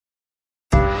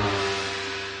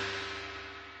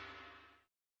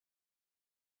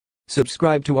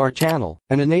subscribe to our channel,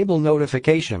 and enable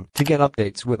notification to get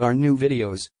updates with our new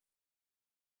videos.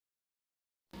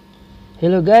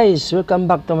 Hello guys, welcome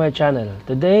back to my channel.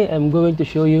 Today I'm going to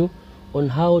show you on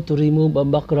how to remove a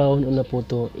background on a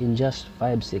photo in just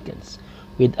 5 seconds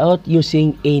without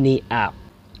using any app.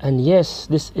 And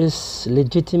yes, this is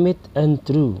legitimate and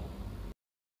true.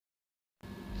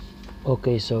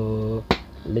 Okay, so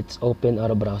let's open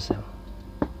our browser.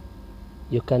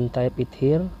 You can type it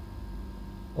here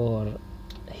or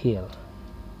here,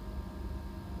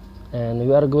 and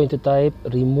we are going to type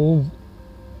remove.bg.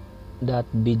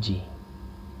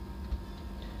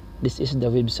 This is the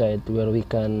website where we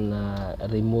can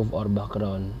remove our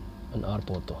background on our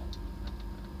photo.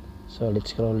 So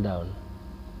let's scroll down.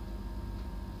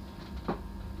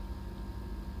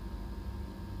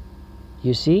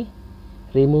 You see,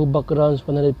 remove backgrounds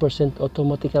 100%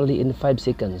 automatically in 5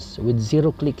 seconds with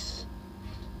 0 clicks.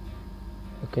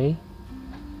 Okay,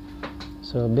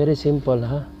 so very simple,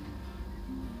 huh?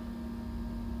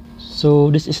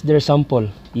 So this is their sample.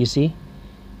 You see,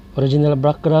 original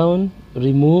background,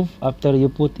 remove after you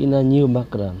put in a new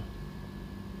background.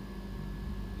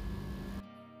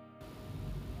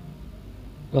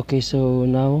 Okay, so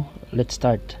now let's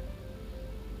start.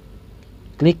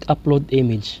 Click upload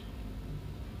image.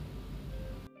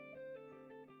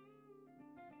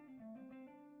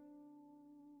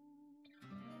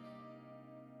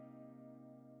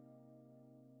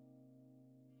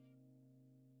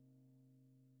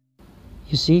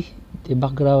 You see, the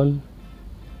background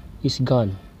is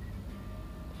gone,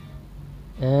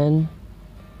 and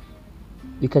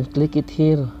we can click it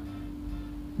here,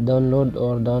 download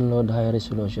or download high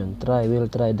resolution. We'll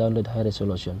try download high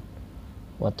resolution.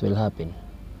 What will happen?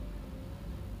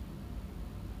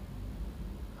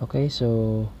 Okay,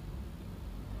 so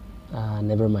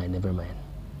never mind. We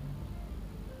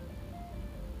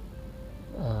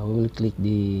will click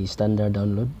the standard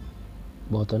download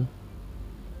button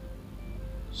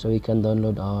so we can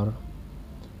download our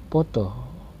photo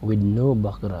with no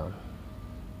background.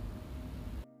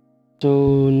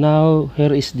 So now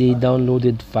here is the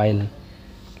downloaded file.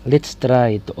 Let's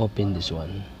try to open this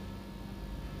one.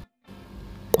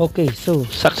 Okay, so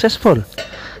successful.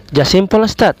 Just simple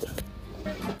as that.